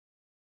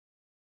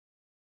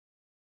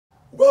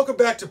Welcome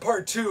back to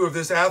part 2 of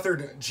this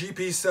Athearn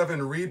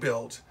GP7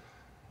 rebuild.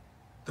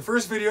 The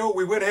first video,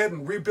 we went ahead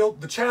and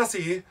rebuilt the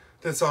chassis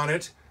that's on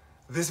it.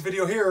 This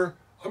video here,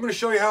 I'm going to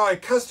show you how I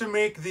custom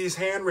make these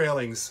hand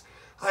railings.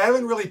 I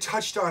haven't really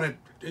touched on it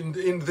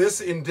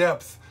in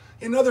depth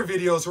in other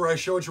videos where I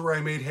showed you where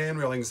I made hand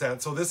railings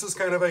at. So this is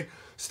kind of a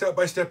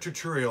step-by-step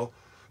tutorial.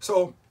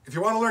 So if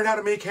you want to learn how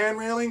to make hand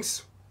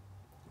railings,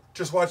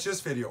 just watch this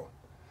video.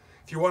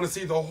 If you want to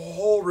see the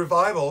whole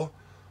revival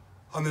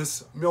on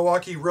this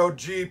Milwaukee Road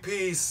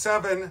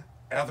GP7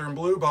 Athearn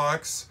Blue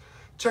Box,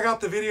 check out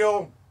the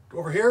video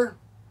over here.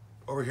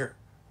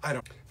 I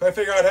don't. If I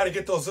figure out how to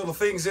get those little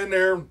things in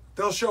there,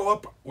 they'll show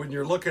up when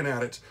you're looking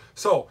at it.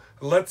 So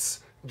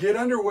let's get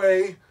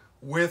underway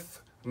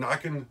with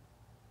knocking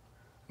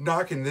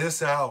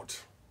this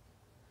out.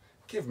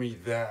 Give me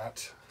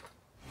that.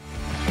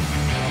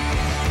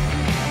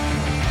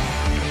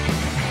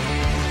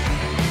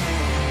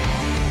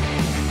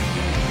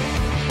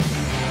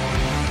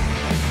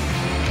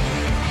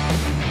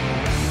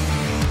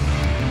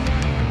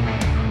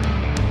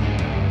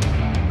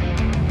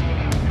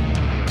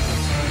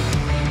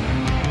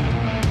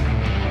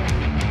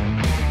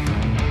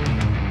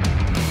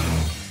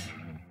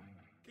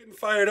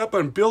 Fired up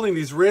on building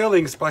these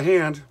railings by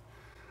hand.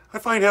 I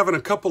find having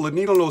a couple of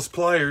needle nose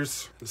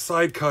pliers, a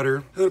side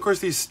cutter, and of course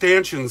these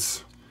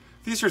stanchions.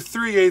 These are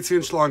 3/8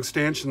 inch long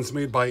stanchions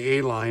made by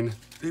A-Line.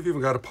 They've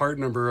even got a part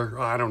number.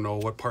 I don't know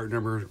what part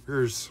number.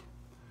 There's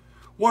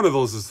one of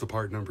those is the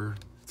part number.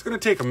 It's going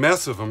to take a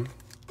mess of them.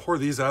 Pour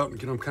these out and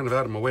get them kind of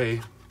out of my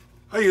way.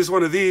 I use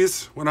one of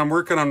these when I'm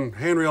working on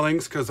hand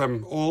railings because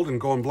I'm old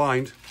and going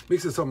blind.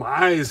 Makes it so my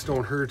eyes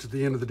don't hurt at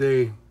the end of the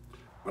day.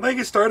 When I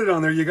get started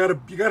on there, you gotta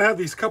have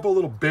these couple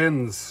little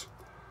bends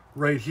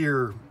right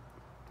here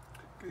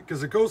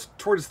because it goes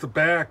towards the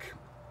back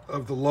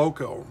of the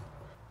loco.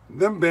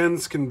 Them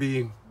bends can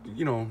be,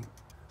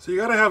 so you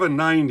gotta have a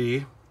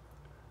 90.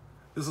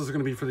 This is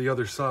gonna be for the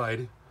other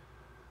side.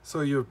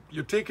 So you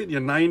take it and you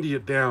 90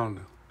 it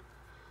down.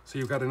 So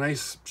you've got a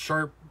nice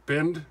sharp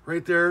bend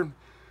right there.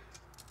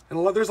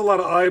 And there's a lot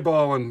of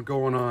eyeballing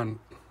going on.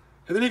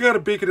 And then you gotta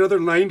bake another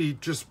 90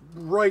 just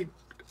right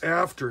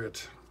after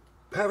it.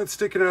 Have it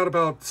sticking out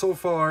about so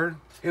far.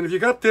 And if you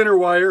got thinner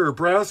wire or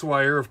brass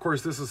wire, of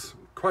course, this is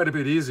quite a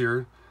bit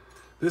easier.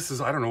 This is,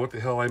 I don't know what the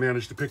hell I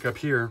managed to pick up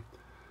here.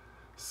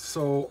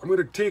 So I'm going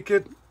to take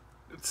it,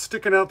 it's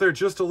sticking out there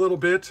just a little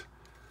bit,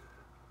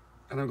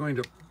 and I'm going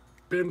to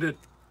bend it,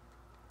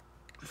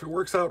 if it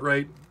works out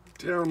right,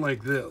 down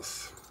like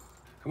this.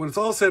 And when it's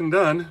all said and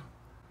done,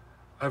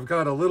 I've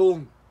got a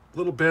little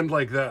bend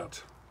like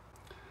that.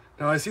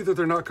 Now I see that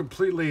they're not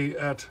completely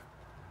at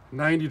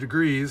 90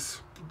 degrees.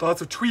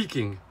 Lots of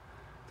tweaking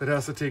that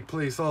has to take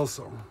place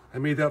also. I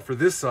made that for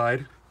this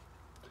side.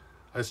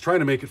 I was trying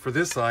to make it for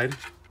this side.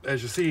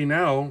 As you see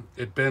now,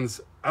 it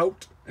bends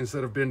out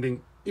instead of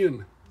bending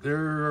in.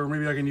 There, or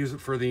maybe I can use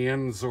it for the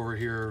ends over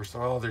here.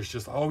 So there's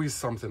just always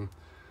something.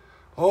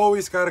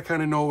 Always got to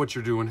kind of know what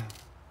you're doing.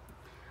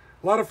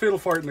 A lot of fiddle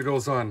farting that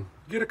goes on.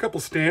 You get a couple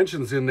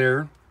stanchions in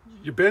there.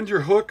 You bend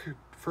your hook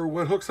for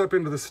what hooks up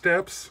into the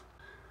steps.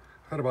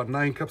 I've had about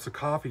 9 cups of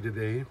coffee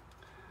today.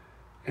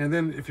 And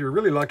then if you're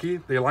really lucky,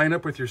 they line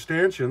up with your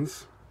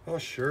stanchions. Oh,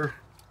 sure.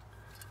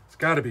 It's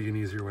got to be an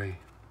easier way.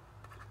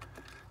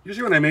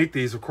 Usually when I make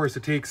these, of course,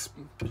 it takes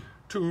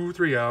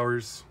 2-3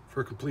 hours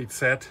for a complete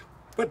set.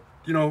 But,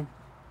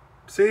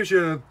 saves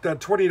you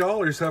that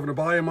 $20 having to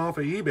buy them off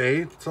of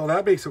eBay. So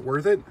that makes it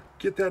worth it.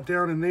 Get that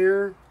down in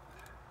there.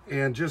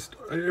 And just,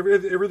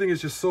 everything is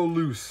just so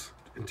loose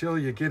until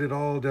you get it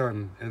all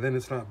done. And then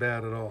it's not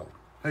bad at all.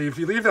 Now, if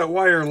you leave that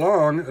wire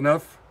long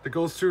enough that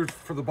goes through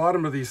for the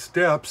bottom of these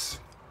steps,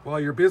 while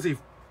you're busy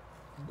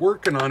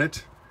working on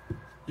it,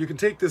 you can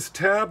take this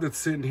tab that's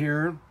sitting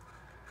here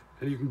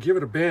and you can give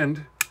it a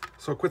bend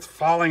so it quits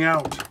falling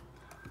out,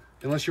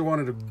 unless you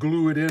wanted to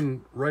glue it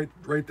in right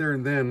there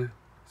and then.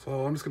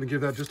 So I'm just going to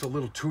give that just a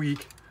little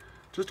tweak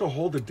just to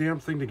hold the damn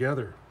thing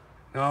together.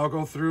 Now I'll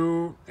go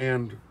through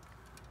and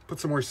put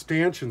some more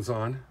stanchions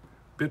on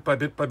bit by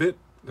bit by bit,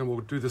 then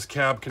we'll do this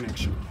cab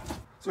connection.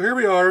 So here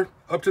we are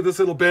up to this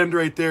little bend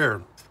right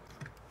there,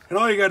 and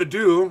all you got to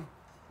do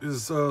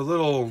is a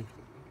little,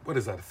 what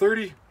is that, a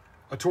 30?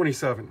 A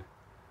 27.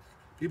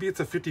 Maybe it's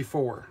a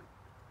 54.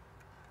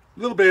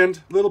 Little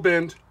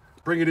bend,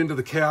 bring it into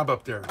the cab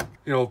up there.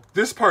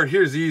 This part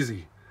here is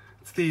easy.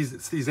 It's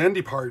these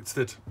endy parts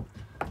that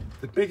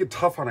make it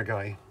tough on a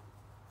guy.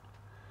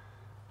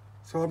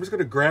 So I'm just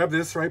going to grab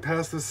this right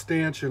past this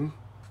stanchion.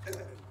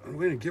 I'm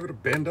going to give it a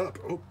bend up.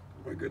 Oh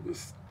my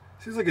goodness.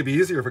 Seems like it'd be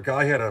easier if a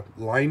guy had a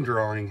line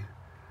drawing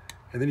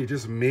and then you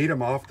just made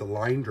him off the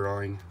line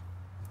drawing.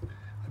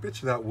 I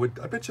bet you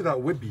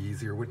that would be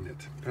easier, wouldn't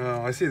it?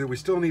 I see that we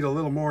still need a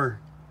little more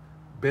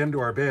bend to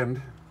our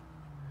bend.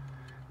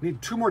 We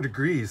need 2 more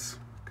degrees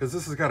because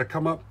this has got to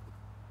come up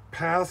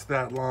past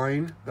that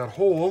line, that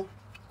hole,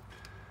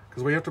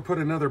 because we have to put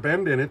another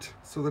bend in it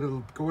so that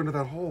it'll go into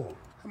that hole.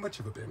 How much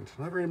of a bend?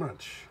 Not very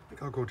much. I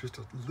think I'll go just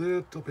a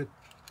little bit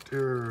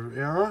there.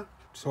 Yeah.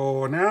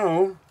 So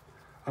now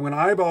I'm going to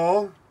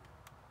eyeball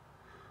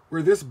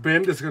where this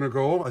bend is going to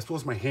go. I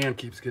suppose my hand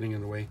keeps getting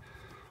in the way.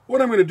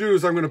 What I'm going to do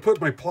is I'm going to put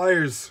my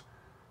pliers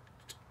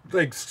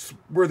like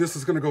where this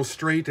is going to go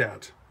straight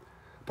at.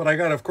 But I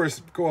got to, of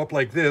course, go up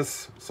like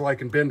this so I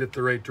can bend it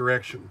the right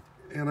direction.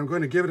 And I'm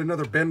going to give it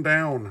another bend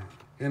down.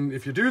 And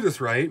if you do this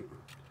right,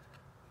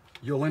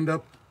 you'll end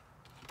up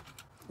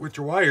with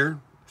your wire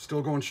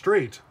still going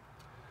straight.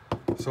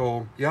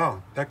 So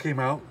yeah, that came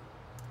out.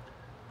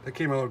 That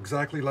came out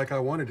exactly like I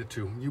wanted it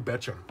to. You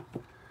betcha.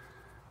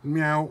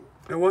 Now,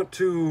 I want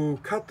to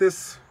cut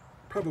this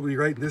probably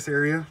right in this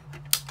area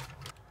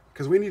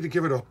because we need to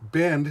give it a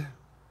bend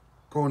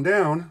going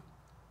down.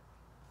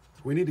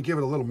 We need to give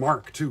it a little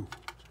mark too.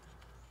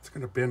 It's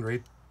going to bend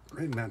right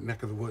in that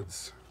neck of the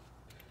woods.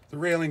 The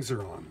railings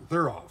are on,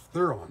 they're off,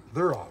 they're on,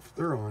 they're off,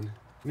 they're on.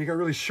 And you got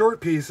really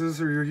short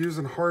pieces or you're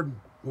using hard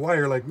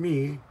wire like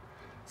me.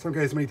 Some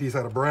guys make these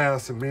out of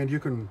brass and man, you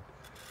could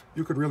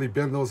really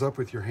bend those up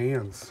with your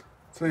hands.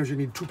 Sometimes you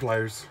need 2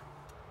 pliers.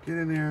 Get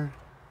in there,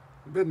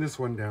 bend this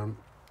one down.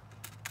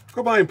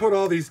 Go by and put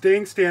all these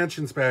dang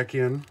stanchions back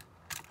in.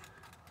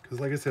 Because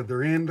like I said,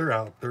 they're in, they're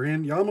out, they're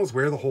in. You almost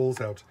wear the holes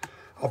out.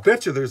 I'll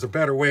bet you there's a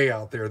better way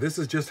out there. This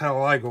is just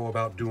how I go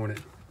about doing it.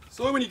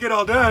 So when you get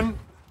all done,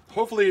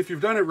 hopefully if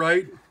you've done it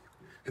right,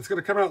 it's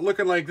gonna come out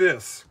looking like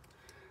this.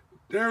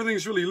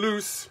 Everything's really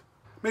loose.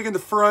 Making the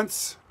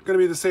fronts gonna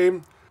be the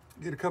same.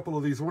 Get a couple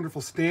of these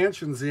wonderful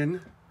stanchions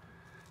in.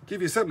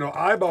 Give you something to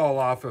eyeball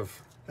off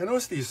of. I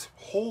noticed these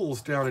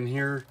holes down in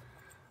here.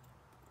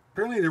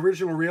 Apparently the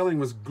original railing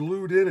was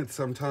glued in at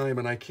some time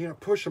and I can't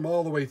push them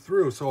all the way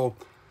through. So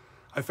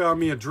I found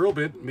me a drill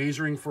bit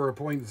measuring for a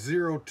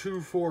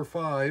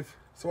 0.0245.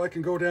 So I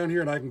can go down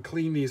here and I can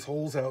clean these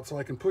holes out so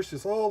I can push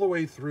this all the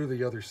way through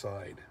the other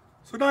side.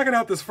 So knocking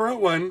out this front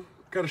one,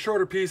 got a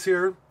shorter piece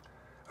here.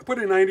 I put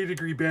a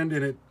 90-degree bend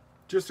in it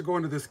just to go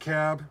into this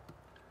cab.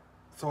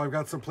 So I've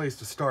got some place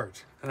to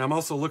start. And I'm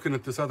also looking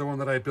at this other one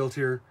that I built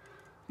here.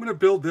 I'm gonna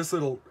build this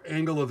little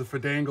angle of the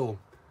fadangle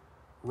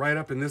right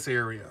up in this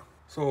area.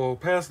 So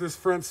past this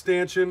front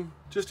stanchion,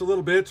 just a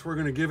little bit, we're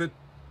gonna give it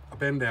a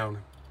bend down.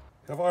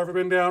 Have I ever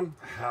been down?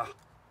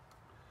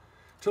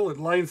 Till it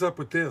lines up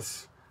with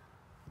this.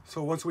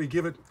 So once we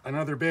give it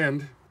another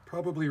bend,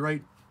 probably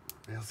right,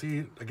 now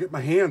see, I get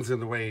my hands in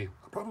the way,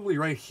 probably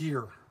right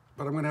here.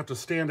 But I'm gonna have to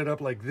stand it up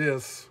like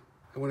this.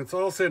 And when it's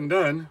all said and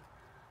done,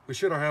 we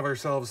should have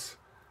ourselves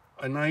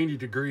a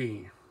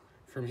 90-degree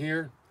from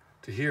here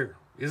to here.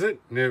 Is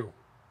it? No.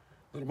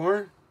 A little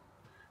more?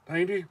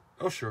 90?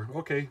 Oh, sure,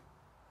 okay.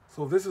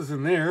 So this is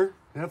in there,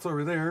 that's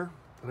over there.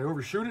 Did I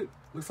overshoot it?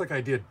 Looks like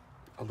I did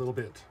a little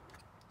bit.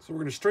 So we're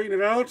gonna straighten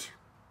it out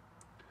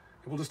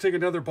and we'll just take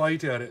another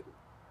bite at it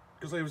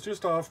because I was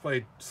just off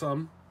by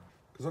some.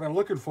 Because what I'm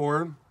looking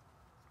for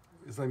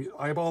is I'm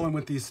eyeballing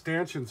with these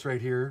stanchions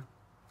right here.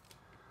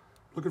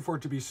 Looking for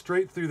it to be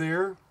straight through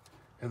there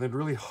and then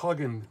really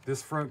hugging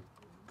this front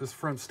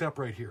step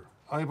right here.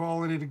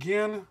 Eyeballing it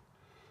again.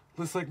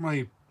 Looks like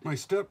my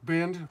step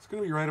bend, it's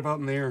gonna be right about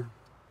in there.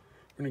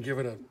 I'm gonna give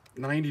it a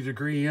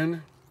 90-degree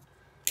in,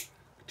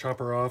 chop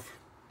her off.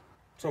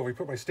 So if we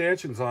put my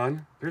stanchions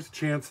on, there's a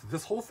chance that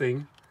this whole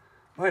thing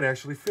might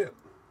actually fit.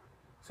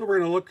 So we're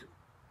gonna look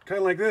kind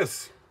of like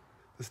this.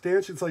 The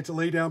stanchions like to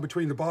lay down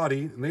between the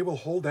body and they will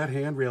hold that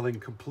hand railing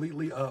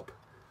completely up.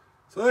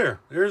 So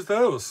there's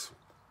those.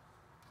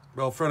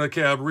 Well, front of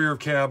cab, rear of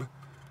cab.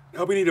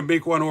 Now we need to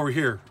make one over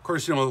here. Of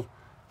course, you know,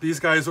 these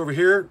guys over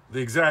here,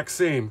 the exact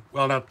same.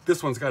 Well, now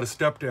this one's got a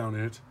step down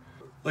in it,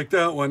 like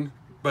that one,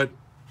 but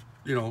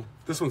you know,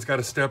 this one's got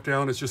a step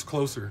down, it's just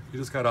closer. You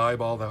just gotta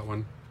eyeball that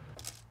one.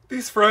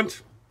 These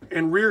front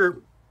and rear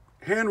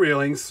hand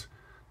railings,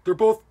 they're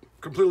both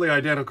completely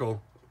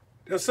identical.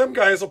 Now some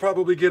guys will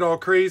probably get all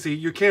crazy.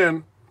 You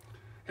can,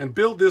 and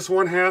build this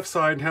one half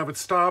side and have it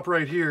stop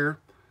right here,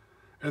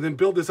 and then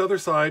build this other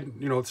side,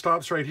 you know, it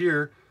stops right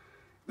here.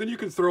 Then you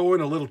can throw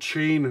in a little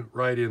chain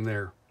right in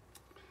there.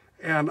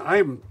 And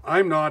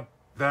I'm not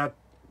that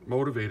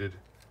motivated.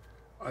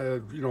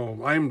 You know,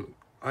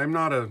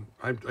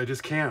 I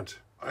just can't.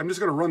 I'm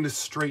just gonna run this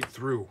straight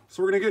through.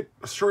 So we're gonna get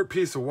a short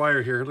piece of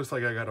wire here. It looks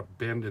like I got a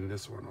bend in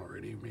this one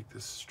already. Make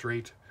this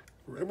straight.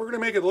 And we're gonna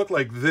make it look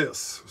like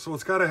this. So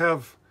it's gotta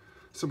have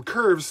some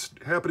curves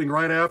happening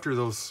right after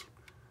those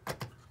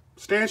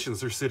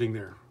stanchions are sitting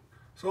there.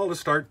 So I'll just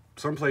start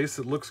someplace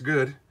that looks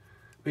good.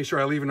 Make sure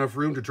I leave enough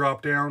room to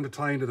drop down to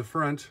tie into the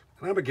front.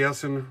 And I'm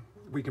guessing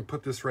we can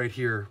put this right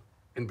here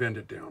and bend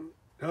it down.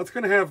 Now it's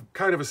gonna have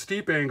kind of a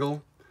steep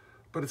angle,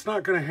 but it's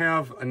not gonna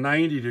have a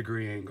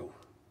 90-degree angle.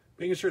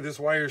 Making sure this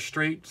wire is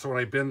straight so when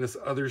I bend this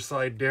other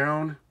side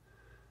down,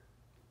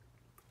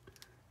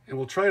 and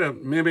we'll try to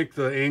mimic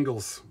the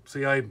angles.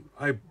 See, I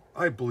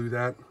blew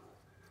that,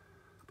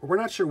 but we're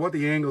not sure what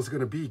the angle is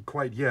gonna be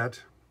quite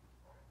yet.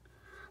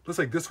 Looks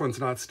like this one's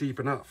not steep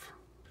enough.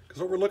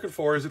 Because what we're looking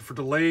for is it for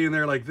to lay in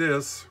there like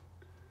this,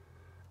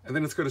 and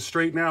then it's gonna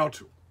straighten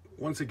out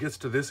once it gets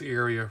to this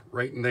area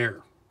right in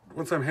there.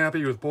 Once I'm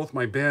happy with both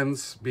my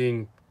bends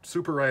being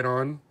super right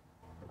on,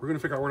 we're gonna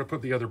figure out where to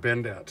put the other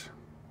bend at.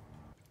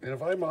 And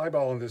if I'm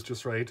eyeballing this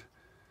just right,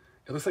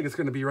 it looks like it's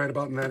gonna be right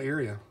about in that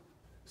area.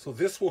 So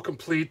this will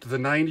complete the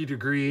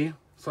 90-degree.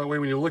 So that way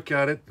when you look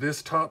at it,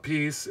 this top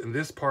piece and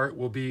this part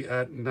will be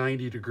at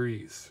 90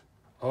 degrees.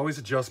 Always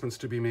adjustments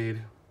to be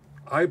made.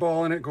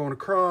 Eyeballing it, going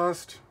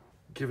across,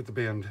 give it the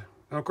bend.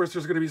 Now, of course,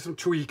 there's going to be some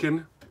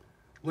tweaking.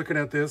 Looking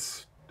at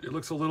this, it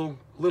looks a little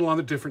on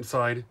the different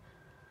side.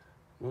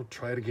 We'll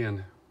try it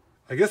again.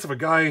 I guess if a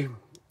guy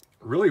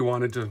really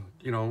wanted to,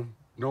 you know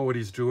what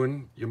he's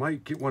doing, you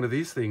might get one of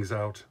these things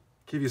out.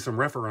 Give you some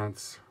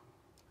reference.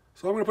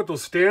 So I'm going to put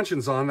those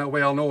stanchions on. That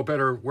way I'll know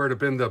better where to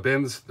bend the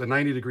bends, the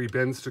 90-degree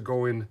bends to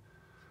go in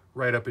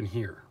right up in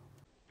here.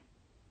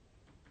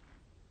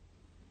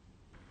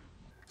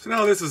 So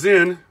now this is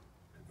in,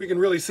 we can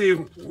really see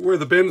where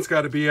the bend's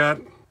got to be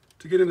at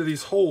to get into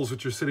these holes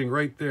which are sitting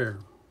right there.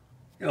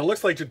 And it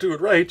looks like to do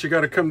it right, you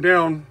got to come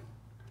down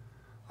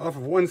off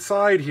of one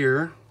side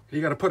here.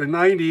 You got to put a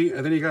 90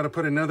 and then you got to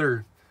put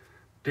another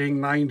dang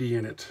 90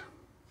 in it.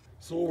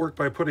 So we'll work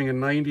by putting a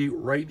 90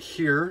 right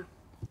here.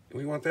 And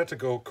we want that to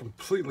go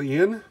completely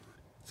in.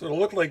 So it'll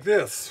look like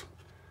this.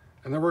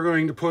 And then we're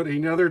going to put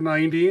another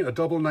 90, a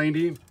double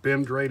 90,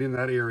 bend right in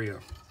that area.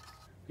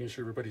 Making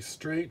sure everybody's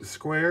straight and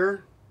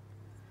square.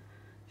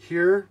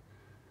 Here,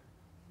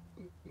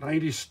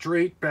 90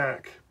 straight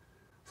back.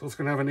 So it's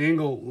going to have an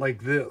angle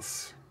like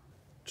this.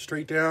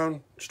 Straight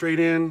down, straight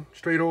in,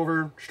 straight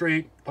over,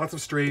 straight, lots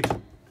of straight.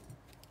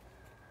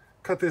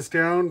 Cut this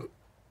down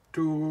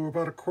to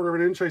about 1/4 of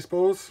an inch, I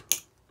suppose.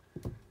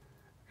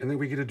 And then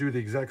we get to do the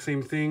exact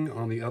same thing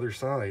on the other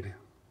side.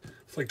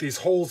 It's like these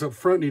holes up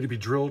front need to be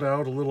drilled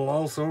out a little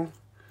also.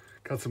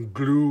 Got some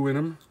glue in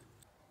them.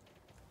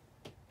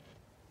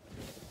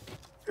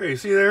 Okay,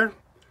 see there?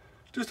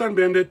 Just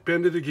unbend it,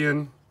 bend it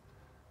again,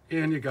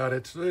 and you got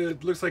it.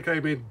 It looks like I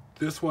made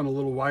this one a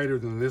little wider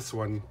than this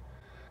one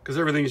because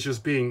everything's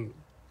just being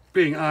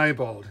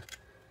eyeballed.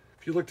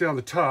 If you look down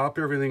the top,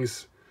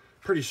 everything's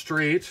pretty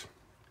straight.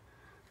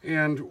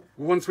 And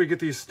once we get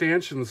these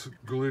stanchions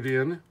glued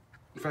in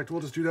fact,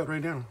 we'll just do that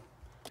right now.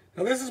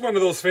 Now this is one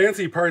of those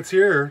fancy parts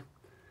here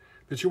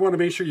that you want to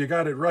make sure you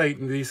got it right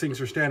and these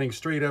things are standing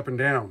straight up and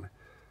down.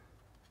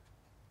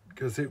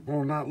 Because it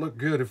will not look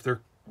good if they're,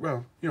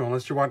 well, you know,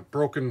 unless you want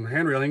broken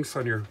hand railings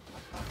on your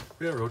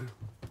railroad.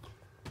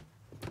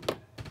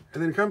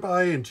 And then come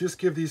by and just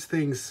give these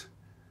things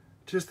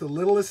just the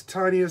littlest,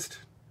 tiniest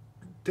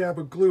dab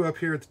of glue up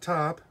here at the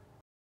top.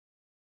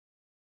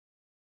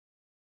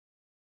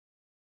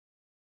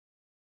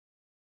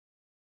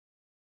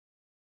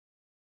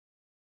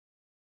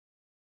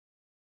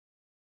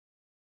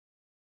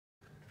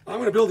 I'm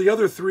going to build the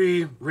other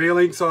 3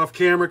 railings off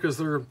camera because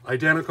they're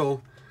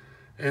identical,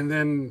 and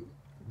then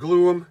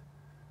glue them.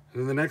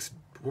 And then what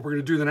we're going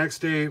to do the next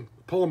day,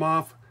 pull them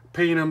off,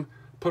 paint them,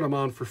 put them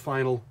on for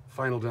final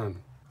done.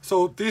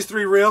 So these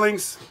 3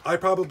 railings, I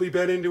probably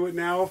been into it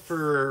now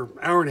for an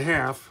hour and a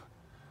half,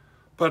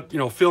 but you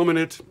know, filming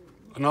it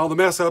and all the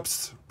mess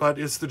ups, but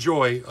it's the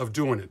joy of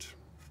doing it.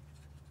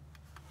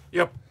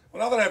 Yep.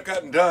 Well, now that I've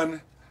gotten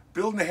done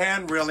building the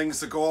hand railings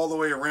that go all the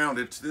way around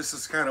it, this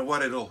is kind of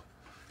what it'll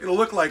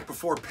look like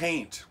before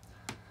paint.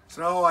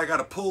 So now I got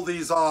to pull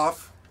these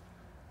off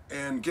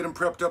and get them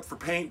prepped up for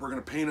paint. We're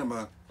going to paint them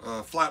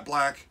a flat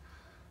black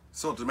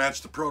so to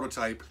match the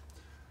prototype.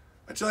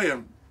 I tell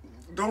you,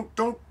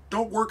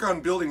 don't work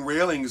on building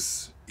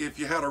railings if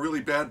you had a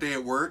really bad day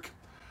at work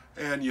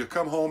and you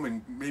come home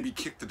and maybe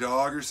kick the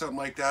dog or something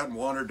like that and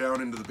wander down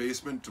into the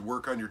basement to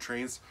work on your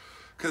trains.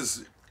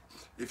 Because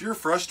if you're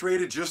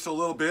frustrated just a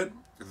little bit,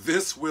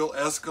 this will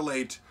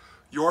escalate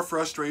your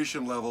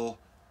frustration level.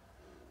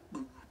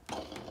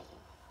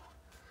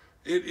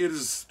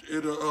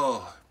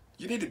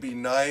 You need to be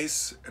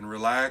nice and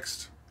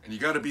relaxed, and you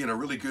got to be in a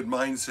really good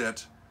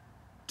mindset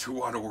to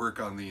want to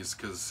work on these,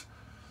 because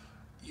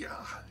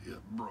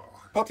bro.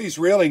 Pop these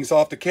railings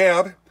off the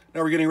cab.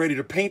 Now we're getting ready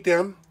to paint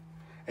them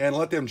and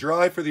let them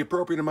dry for the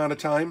appropriate amount of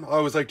time. I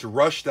always like to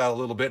rush that a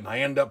little bit, and I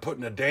end up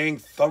putting a dang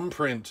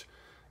thumbprint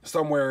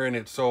somewhere in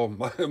it. So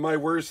my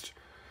worst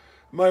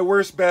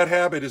bad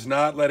habit is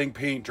not letting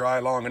paint dry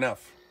long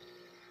enough.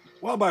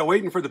 Well, by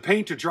waiting for the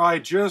paint to dry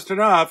just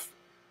enough,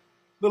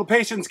 little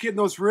patience getting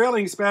those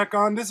railings back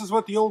on, this is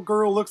what the old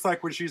girl looks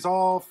like when she's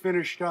all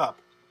finished up.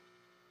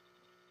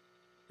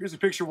 Here's a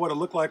picture of what it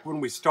looked like when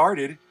we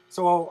started.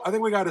 So I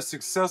think we got a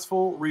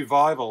successful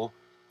revival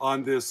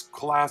on this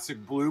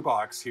classic blue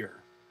box here.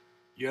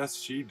 Yes,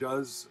 she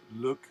does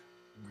look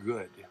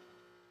good.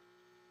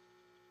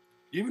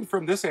 Even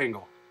from this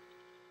angle.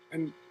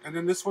 And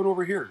then this one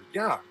over here.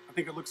 Yeah, I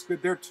think it looks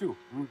good there too.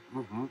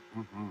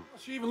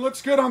 She even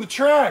looks good on the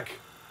track.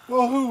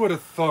 Well, who would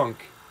have thunk?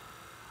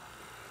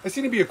 I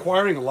seem to be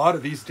acquiring a lot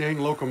of these dang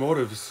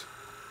locomotives,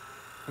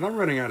 and I'm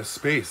running out of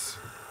space.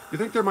 You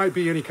think there might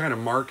be any kind of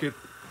market?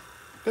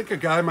 I think a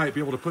guy might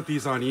be able to put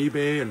these on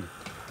eBay and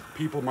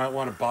people might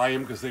want to buy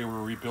them because they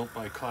were rebuilt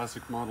by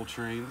classic model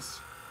trains.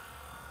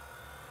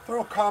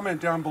 Throw a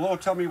comment down below.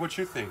 Tell me what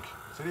you think.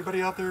 Does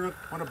anybody out there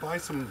want to buy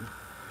some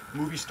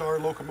movie star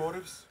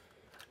locomotives?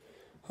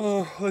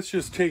 Oh, let's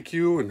just take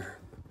you and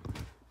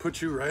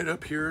put you right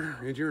up here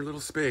in your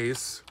little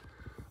space,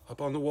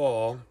 up on the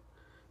wall.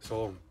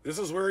 So this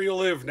is where you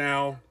live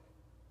now.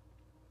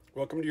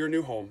 Welcome to your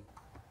new home.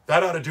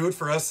 That ought to do it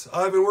for us.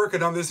 I've been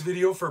working on this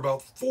video for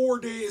about 4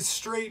 days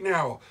straight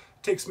now.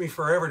 It takes me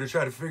forever to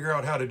try to figure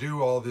out how to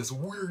do all this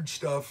weird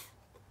stuff.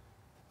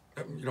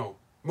 You know,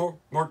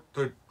 more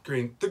the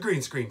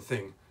green screen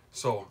thing.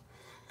 So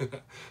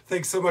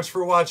thanks so much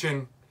for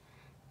watching.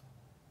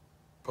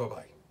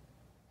 Bye-bye.